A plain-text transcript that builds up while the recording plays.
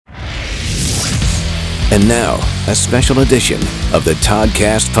And now, a special edition of the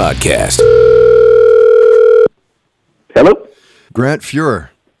Toddcast Podcast. Hello? Grant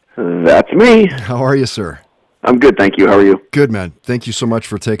Fuhrer. That's me. How are you, sir? I'm good, thank you. How are you? Good, man. Thank you so much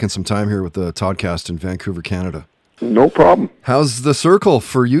for taking some time here with the Toddcast in Vancouver, Canada. No problem. How's the circle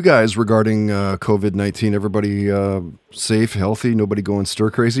for you guys regarding COVID-19? Everybody safe, healthy, nobody going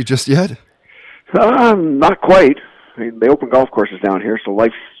stir-crazy just yet? Not quite. I mean, they open golf courses down here, so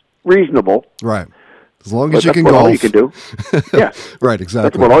life's reasonable. Right. As long as you that's can about golf. all you can do. Yeah. Right, exactly.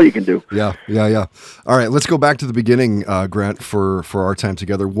 That's about all you can do. Yeah. All right, let's go back to the beginning, Grant, for our time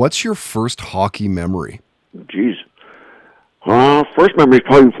together. What's your first hockey memory? Jeez. First memory is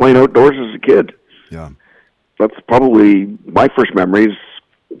probably playing outdoors as a kid. Yeah. That's probably my first memories,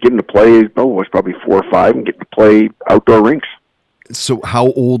 getting to play, I was probably 4 or 5, and getting to play outdoor rinks. So how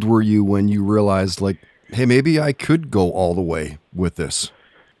old were you when you realized, like, hey, maybe I could go all the way with this?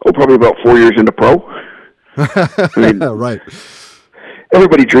 Oh, probably about 4 years into pro. I mean, right.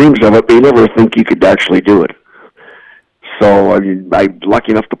 Everybody dreams of it, but you never think you could actually do it. So, I mean, I'm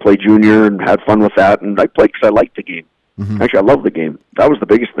lucky enough to play junior and had fun with that, and I played because I liked the game. Mm-hmm. Actually, I love the game. That was the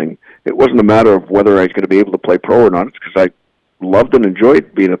biggest thing. It wasn't a matter of whether I was going to be able to play pro or not. It's because I loved and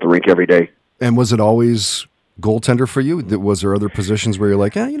enjoyed being at the rink every day. And was it always goaltender for you? Was there other positions where you're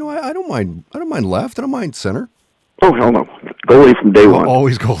like, I don't mind left, I don't mind center? Oh, hell no. Goalie from day one.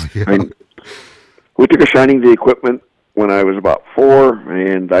 Always goalie. Yeah. I mean, we took a shining to the equipment when I was about 4,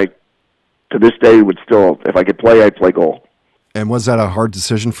 and I, to this day, would still, if I could play, I'd play goal. And was that a hard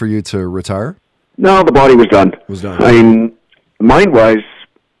decision for you to retire? No, the body was done. I mean, mind-wise,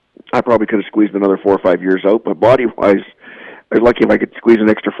 I probably could have squeezed another 4 or 5 years out, but body-wise, I was lucky if I could squeeze an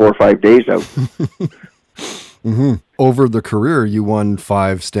extra 4 or 5 days out. Mm-hmm. Over the career, you won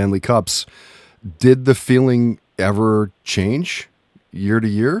 5 Stanley Cups. Did the feeling ever change year to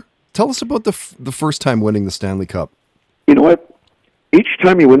year? Tell us about the first time winning the Stanley Cup. You know what? Each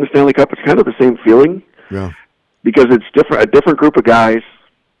time you win the Stanley Cup, it's kind of the same feeling. Yeah. Because it's a different group of guys,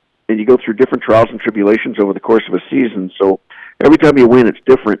 and you go through different trials and tribulations over the course of a season. So every time you win, it's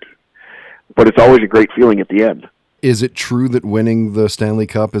different, but it's always a great feeling at the end. Is it true that winning the Stanley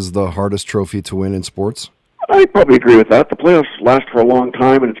Cup is the hardest trophy to win in sports? I probably agree with that. The playoffs last for a long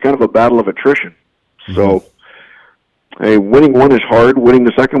time, and it's kind of a battle of attrition. Mm-hmm. So winning one is hard. Winning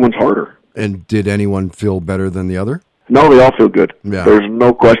the second one's harder. And did anyone feel better than the other? No, they all feel good. Yeah. There's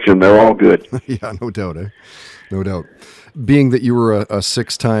no question. They're all good. Yeah, no doubt, eh? No doubt. Being that you were a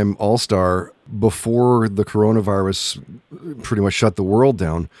 6-time All-Star, before the coronavirus pretty much shut the world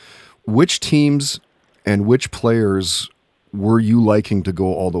down, which teams and which players were you liking to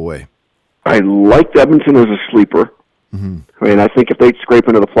go all the way? I liked Edmonton as a sleeper. Mm-hmm. I mean, I think if they'd scrape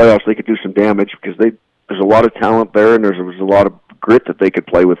into the playoffs, they could do some damage because there's a lot of talent there, and there was a lot of grit that they could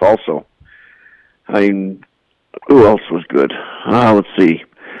play with also. I mean, who else was good? Let's see.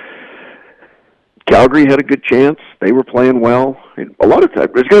 Calgary had a good chance. They were playing well. A lot of times,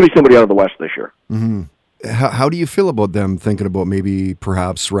 there's going to be somebody out of the West this year. Mm-hmm. How do you feel about them thinking about maybe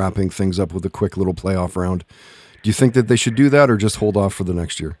perhaps wrapping things up with a quick little playoff round? Do you think that they should do that or just hold off for the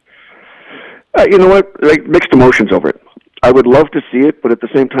next year? You know what? Like, mixed emotions over it. I would love to see it, but at the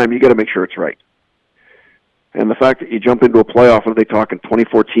same time, you got to make sure it's right. And the fact that you jump into a playoff, and they talking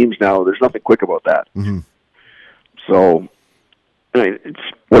 24 teams now, there's nothing quick about that. Mm-hmm. So,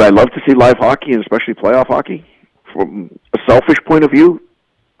 would I love to see live hockey, and especially playoff hockey? From a selfish point of view,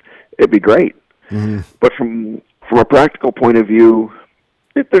 it'd be great. Mm-hmm. But from a practical point of view,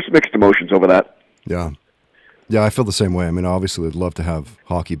 there's mixed emotions over that. Yeah. Yeah, I feel the same way. I mean, obviously, I'd love to have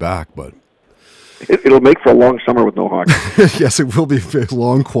hockey back, but it'll make for a long summer with no hockey. Yes, it will be a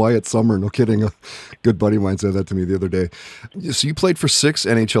long, quiet summer. No kidding. A good buddy of mine said that to me the other day. So you played for 6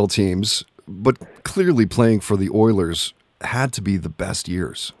 NHL teams, but clearly playing for the Oilers had to be the best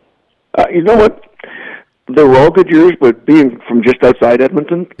years. You know what? They were all good years, but being from just outside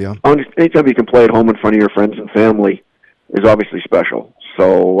Edmonton, anytime you can play at home in front of your friends and family is obviously special.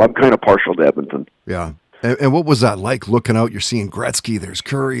 So I'm kind of partial to Edmonton. Yeah. And what was that like, looking out? You're seeing Gretzky, there's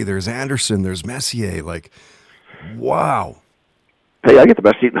Curry, there's Anderson, there's Messier. Like, wow. Hey, I get the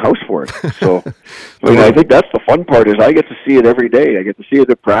best seat in the house for it. So I think that's the fun part is I get to see it every day. I get to see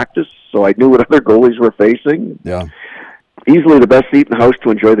it at practice, so I knew what other goalies were facing. Yeah. Easily the best seat in the house to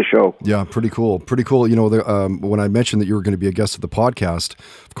enjoy the show. Yeah, pretty cool. Pretty cool. You know, when I mentioned that you were going to be a guest of the podcast,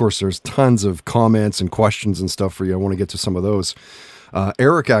 of course, there's tons of comments and questions and stuff for you. I want to get to some of those.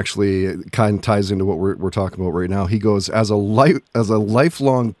 Eric actually kind of ties into what we're talking about right now. He goes, as a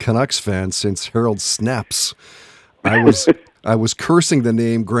lifelong Canucks fan since Harold Snaps, I I was cursing the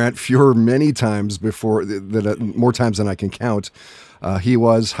name Grant Fuhr many times before, more times than I can count. He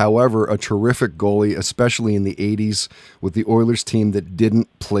was, however, a terrific goalie, especially in the 80s with the Oilers team that didn't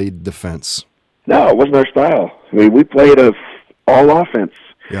play defense. No, it wasn't our style. I mean, we played all offense.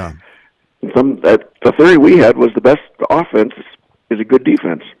 Yeah. The theory we had was the best offense is a good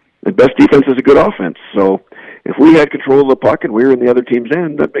defense. The best defense is a good offense. So if we had control of the puck and we were in the other team's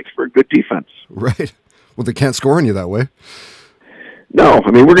end, that makes for a good defense. Right. Well, they can't score on you that way. No,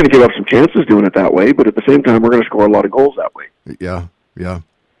 I mean, we're going to give up some chances doing it that way, but at the same time, we're going to score a lot of goals that way. Yeah, yeah.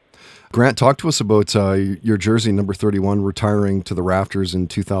 Grant, talk to us about your jersey, number 31, retiring to the rafters in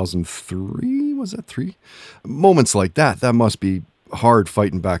 2003. Was that 3? Moments like that must be hard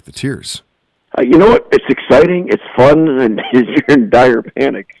fighting back the tears. You know what? It's exciting, it's fun, and you're in dire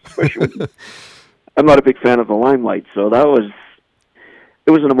panic. Especially when I'm not a big fan of the limelight, so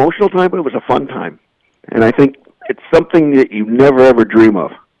it was an emotional time, but it was a fun time. And I think it's something that you never, ever dream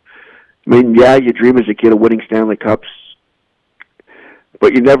of. I mean, yeah, you dream as a kid of winning Stanley Cups,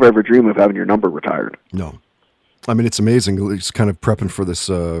 but you never, ever dream of having your number retired. No. I mean, it's amazing. Just kind of prepping for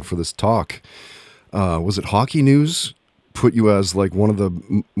this talk. Was it Hockey News put you as like one of the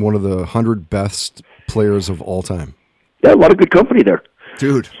 100 best players of all time? Yeah, a lot of good company there,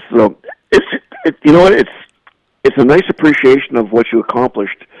 dude. So you know what? It's a nice appreciation of what you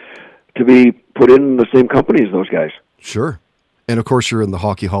accomplished to be put in the same company as those guys. Sure, and of course you're in the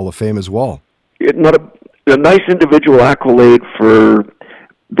Hockey Hall of Fame as well. Not a nice individual accolade for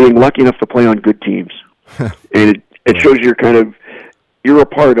being lucky enough to play on good teams, and it shows you're a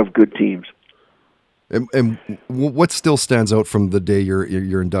part of good teams. And what still stands out from the day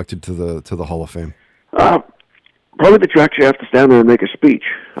you're inducted to the Hall of Fame? Probably the fact you have to stand there and make a speech.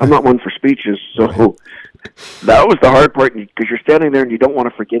 I'm not one for speeches, so right. That was the hard part because you're standing there and you don't want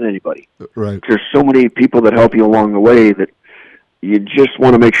to forget anybody. Right. There's so many people that help you along the way that you just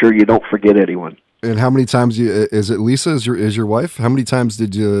want to make sure you don't forget anyone. And how many times is it Lisa is your wife? How many times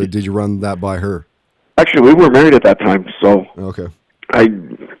did you run that by her? Actually, we were married at that time, so okay. I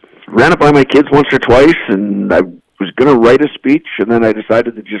ran it by my kids once or twice, and I was going to write a speech, and then I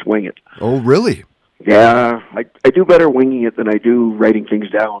decided to just wing it. Oh, really? Yeah, I do better winging it than I do writing things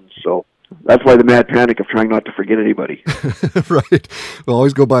down, so that's why the mad panic of trying not to forget anybody. Right. Well,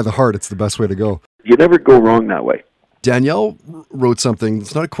 always go by the heart. It's the best way to go. You never go wrong that way. Danielle wrote something.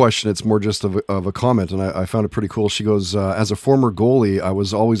 It's not a question. It's more just of a comment, and I found it pretty cool. She goes, as a former goalie, I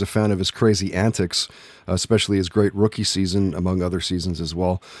was always a fan of his crazy antics, especially his great rookie season, among other seasons as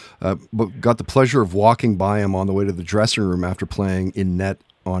well. But got the pleasure of walking by him on the way to the dressing room after playing in net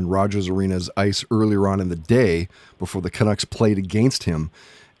on Rogers Arena's ice earlier on in the day before the Canucks played against him.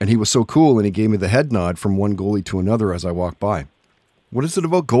 And he was so cool, and he gave me the head nod from one goalie to another as I walked by. What is it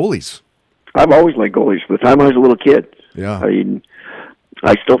about goalies? I've always liked goalies. From the time I was a little kid. Yeah.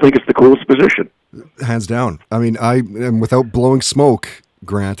 I still think it's the coolest position. Hands down. I mean, and without blowing smoke,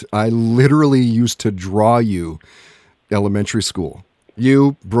 Grant, I literally used to draw you elementary school.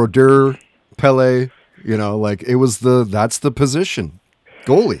 You, Brodeur, Pele, like it was that's the position.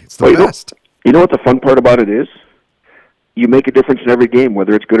 Goalie. It's the best. You know what the fun part about it is? You make a difference in every game,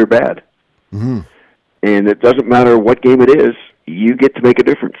 whether it's good or bad. Mm-hmm. And it doesn't matter what game it is, you get to make a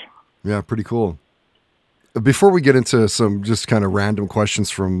difference. Yeah, pretty cool. Before we get into some just kind of random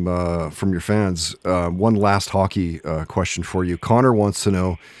questions from your fans, one last hockey question for you. Connor wants to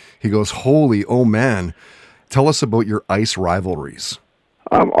know, he goes, oh man, tell us about your ice rivalries.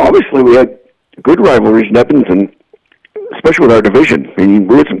 Obviously, we had good rivalries in Edmonton, especially with our division. I mean,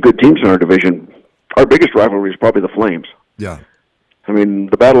 we had some good teams in our division. Our biggest rivalry is probably the Flames. Yeah. I mean,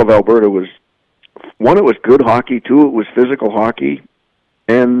 the Battle of Alberta was, one, it was good hockey. Two, it was physical hockey.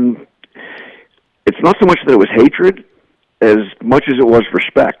 And it's not so much that it was hatred as much as it was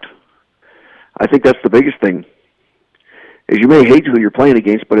respect. I think that's the biggest thing. Is you may hate who you're playing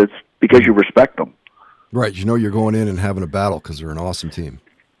against, but it's because you respect them. Right. You're going in and having a battle because they're an awesome team.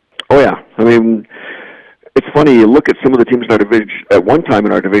 Oh, yeah. I mean, it's funny. You look at some of the teams in our division. At one time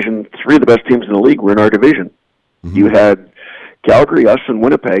in our division, 3 of the best teams in the league were in our division. Mm-hmm. You had Calgary, us, and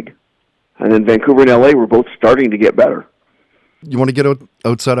Winnipeg. And then Vancouver and LA were both starting to get better. You want to get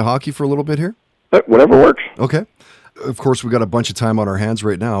outside of hockey for a little bit here? Whatever works. Okay. Of course, we've got a bunch of time on our hands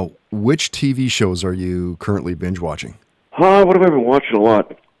right now. Which TV shows are you currently binge watching? What have I been watching a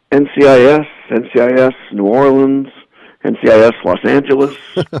lot? NCIS New Orleans, NCIS Los Angeles.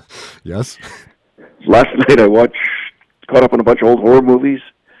 Yes. Last night I caught up on a bunch of old horror movies.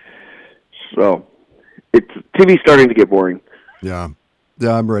 So, TV's starting to get boring. Yeah.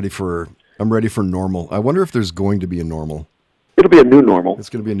 Yeah, I'm ready for normal. I wonder if there's going to be a normal. It'll be a new normal. It's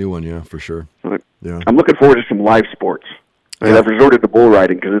going to be a new one, yeah, for sure. Right. Yeah. I'm looking forward to some live sports. I mean, I've resorted to bull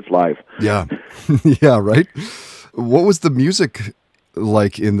riding because it's live. Yeah. Yeah, right? What was the music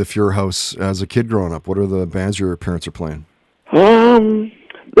like in the Fuhrer house as a kid growing up? What are the bands your parents are playing? They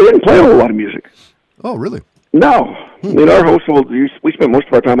didn't play a whole lot of music. Oh, really? No. In our household, we spent most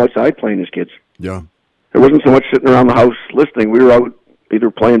of our time outside playing as kids. Yeah. There wasn't so much sitting around the house listening. We were out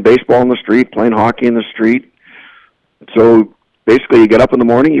either playing baseball in the street, playing hockey in the street. So basically, you get up in the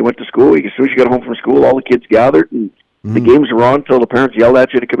morning, you went to school. As soon as you got home from school, all the kids gathered, and the games were on until the parents yelled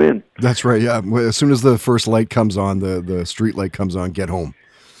at you to come in. That's right, yeah. As soon as the first light comes on, the street light comes on, get home.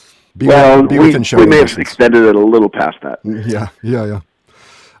 We may have extended it a little past that. Yeah.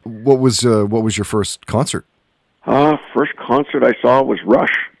 What was your first concert? First concert I saw was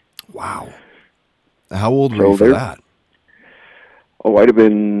Rush. Wow. How old were you for that? Oh, I'd have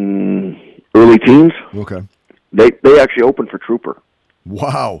been early teens. Okay. They actually opened for Trooper.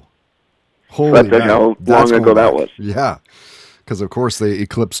 Wow. Holy That's how long ago that was. Yeah. Because, of course, they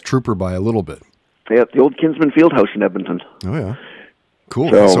eclipsed Trooper by a little bit. Yeah, the old Kinsman Fieldhouse in Edmonton. Oh, yeah. Cool.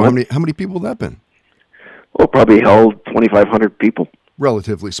 So how many people have that been? Well, probably held 2,500 people.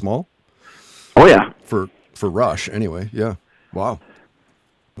 Relatively small. Oh, yeah. For Rush, anyway. Yeah. Wow.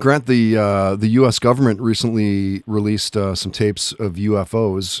 Grant, the U.S. government recently released some tapes of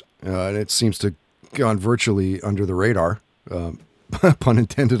UFOs, and it seems to have gone virtually under the radar, pun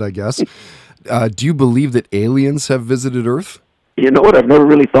intended, I guess. Do you believe that aliens have visited Earth? You know what? I've never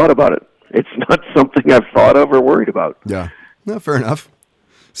really thought about it. It's not something I've thought of or worried about. Yeah. No, fair enough.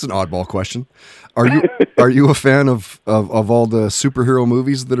 It's an oddball question. Are you a fan of all the superhero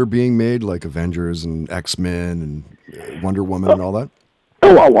movies that are being made, like Avengers and X-Men and Wonder Woman and all that?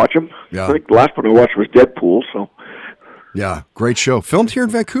 Oh, I'll watch them. Yeah. I think the last one I watched was Deadpool. So. Yeah, great show. Filmed here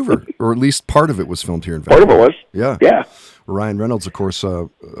in Vancouver, or at least part of it was filmed here in Vancouver. Part of it was. Yeah. Yeah. Ryan Reynolds, of course,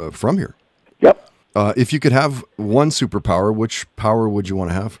 from here. Yep. If you could have one superpower, which power would you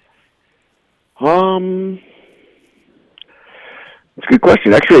want to have? It's a good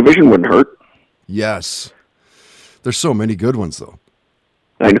question. X-ray vision wouldn't hurt. Yes. There's so many good ones, though.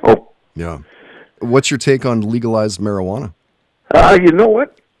 I know. Yeah. What's your take on legalized marijuana? You know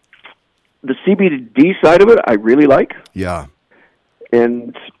what? The CBD side of it, I really like. Yeah.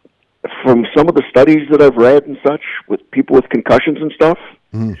 And from some of the studies that I've read and such, with people with concussions and stuff,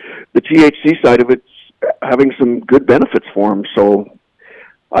 the THC side of it's having some good benefits for them. So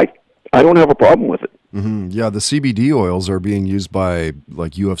I don't have a problem with it. Mm-hmm. Yeah, the CBD oils are being used by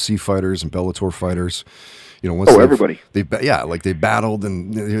like UFC fighters and Bellator fighters. You know, once everybody. They battled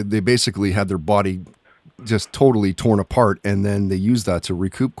and they basically had their body just totally torn apart, and then they use that to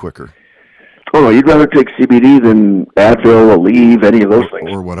recoup quicker. Oh no, you'd rather take CBD than Advil, Aleve, any of those things,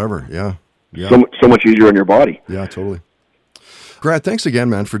 or whatever. Yeah. So much easier on your body. Yeah, totally. Grant, thanks again,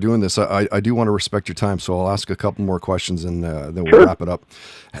 man, for doing this. I do want to respect your time, so I'll ask a couple more questions and then we'll wrap it up.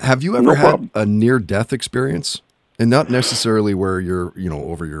 Have you ever had a near-death experience? And not necessarily where you're,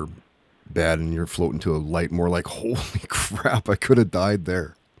 over your bed and you're floating to a light, more like, holy crap, I could have died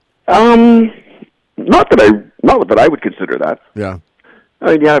there. Not that I would consider that. Yeah.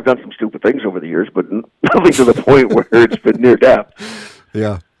 I mean, I've done some stupid things over the years, but nothing to the point where it's been near death.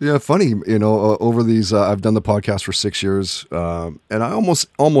 Yeah. Yeah. Funny, over these, I've done the podcast for 6 years, and I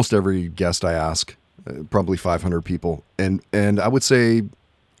almost every guest I ask, probably 500 people, and I would say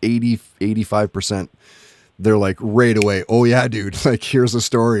 85%, they're like right away, oh yeah, dude, like here's a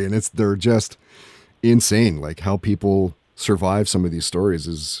story. And they're just insane. Like how people survive some of these stories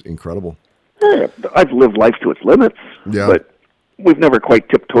is incredible. I've lived life to its limits, but we've never quite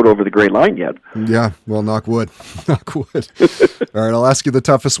tiptoed over the gray line yet. Yeah, well, knock wood. Knock wood. All right, I'll ask you the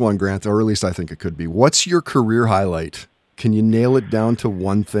toughest one, Grant, or at least I think it could be. What's your career highlight? Can you nail it down to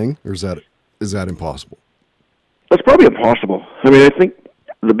one thing, or is that impossible? That's probably impossible. I mean, I think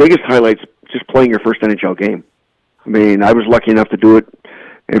the biggest highlight's just playing your first NHL game. I mean, I was lucky enough to do it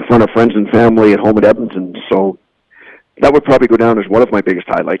in front of friends and family at home at Edmonton, so that would probably go down as one of my biggest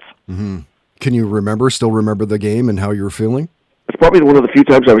highlights. Mm-hmm. Can you still remember the game and how you were feeling? It's probably one of the few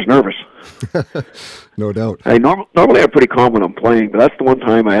times I was nervous. No doubt. Normally I'm pretty calm when I'm playing, but that's the one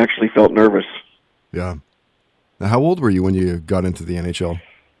time I actually felt nervous. Yeah. Now, how old were you when you got into the NHL?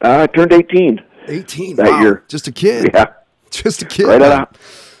 I turned 18. 18? That year. Just a kid? Yeah. Just a kid? Right out.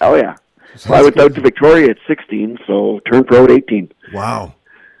 Oh, yeah. Well, I went out to Victoria at 16, so turned pro at 18. Wow.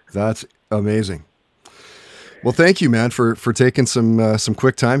 That's amazing. Well, thank you, man, for taking some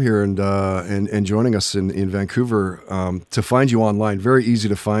quick time here and joining us in Vancouver. To find you online, very easy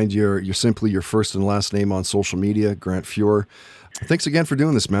to find. You're simply your first and last name on social media, Grant Fuhrer. Thanks again for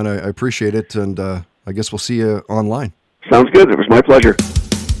doing this, man. I appreciate it, and I guess we'll see you online. Sounds good. It was my pleasure.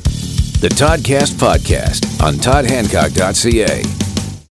 The Toddcast Podcast on toddhancock.ca.